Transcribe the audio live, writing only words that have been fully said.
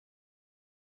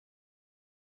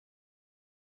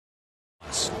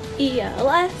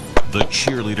ELS. The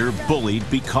cheerleader bullied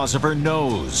because of her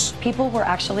nose. People were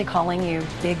actually calling you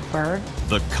Big Bird.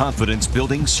 The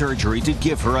confidence-building surgery to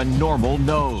give her a normal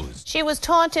nose. She was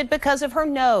taunted because of her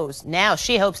nose. Now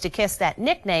she hopes to kiss that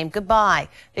nickname goodbye.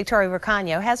 Victoria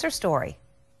Ricano has her story.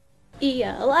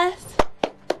 ELS.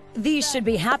 These should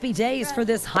be happy days for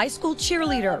this high school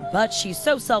cheerleader, but she's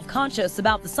so self-conscious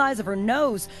about the size of her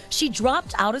nose, she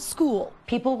dropped out of school.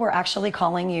 People were actually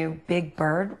calling you Big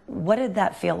Bird. What did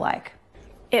that feel like?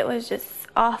 It was just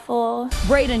awful.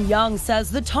 Brayden Young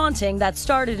says the taunting that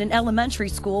started in elementary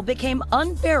school became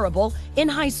unbearable in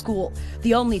high school.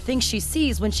 The only thing she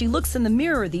sees when she looks in the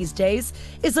mirror these days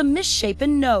is a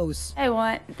misshapen nose. I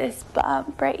want this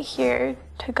bump right here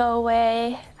to go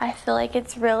away. I feel like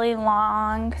it's really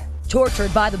long.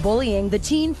 Tortured by the bullying, the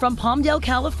teen from Palmdale,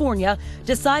 California,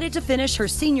 decided to finish her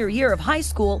senior year of high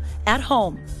school at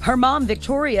home. Her mom,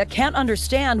 Victoria, can't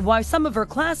understand why some of her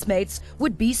classmates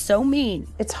would be so mean.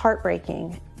 It's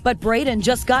heartbreaking. But Brayden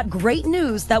just got great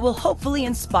news that will hopefully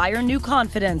inspire new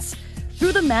confidence.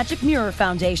 Through the Magic Mirror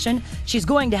Foundation, she's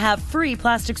going to have free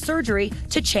plastic surgery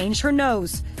to change her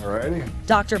nose. Alrighty.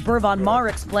 Dr. Burr von Maur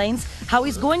explains how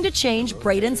he's going to change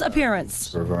Brayden's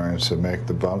appearance. We're going to make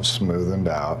the bump smoothened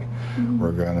out.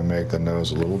 We're going to make the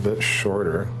nose a little bit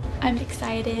shorter. I'm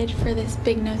excited for this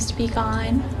big nose to be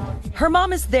gone. Her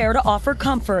mom is there to offer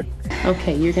comfort.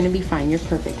 Okay, you're gonna be fine. You're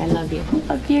perfect. I love you.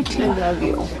 Love you too. I love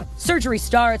you. Surgery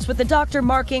starts with the doctor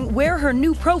marking where her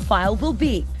new profile will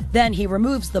be. Then he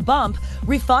removes the bump,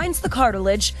 refines the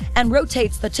cartilage, and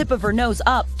rotates the tip of her nose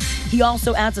up. He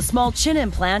also adds a small chin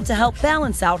implant to help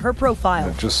balance out her profile.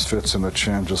 It just fits in the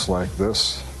chin just like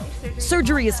this.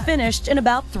 Surgery is finished in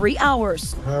about 3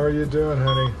 hours. How are you doing,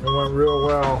 honey? It went real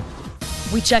well.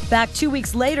 We check back 2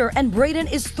 weeks later, and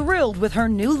Brayden is thrilled with her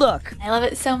new look. I love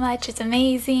it so much. It's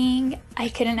amazing. I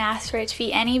couldn't ask for it to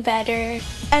be any better.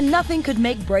 And nothing could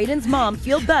make Brayden's mom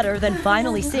feel better than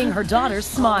finally seeing her daughter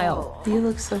smile. You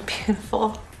look so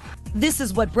beautiful. This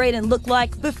is what Brayden looked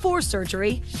like before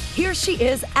surgery. Here she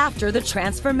is after the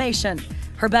transformation.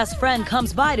 Her best friend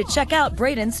comes by to check out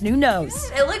Brayden's new nose.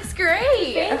 It looks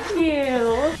great. Thank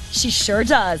you. She sure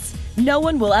does. No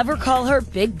one will ever call her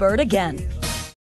Big Bird again.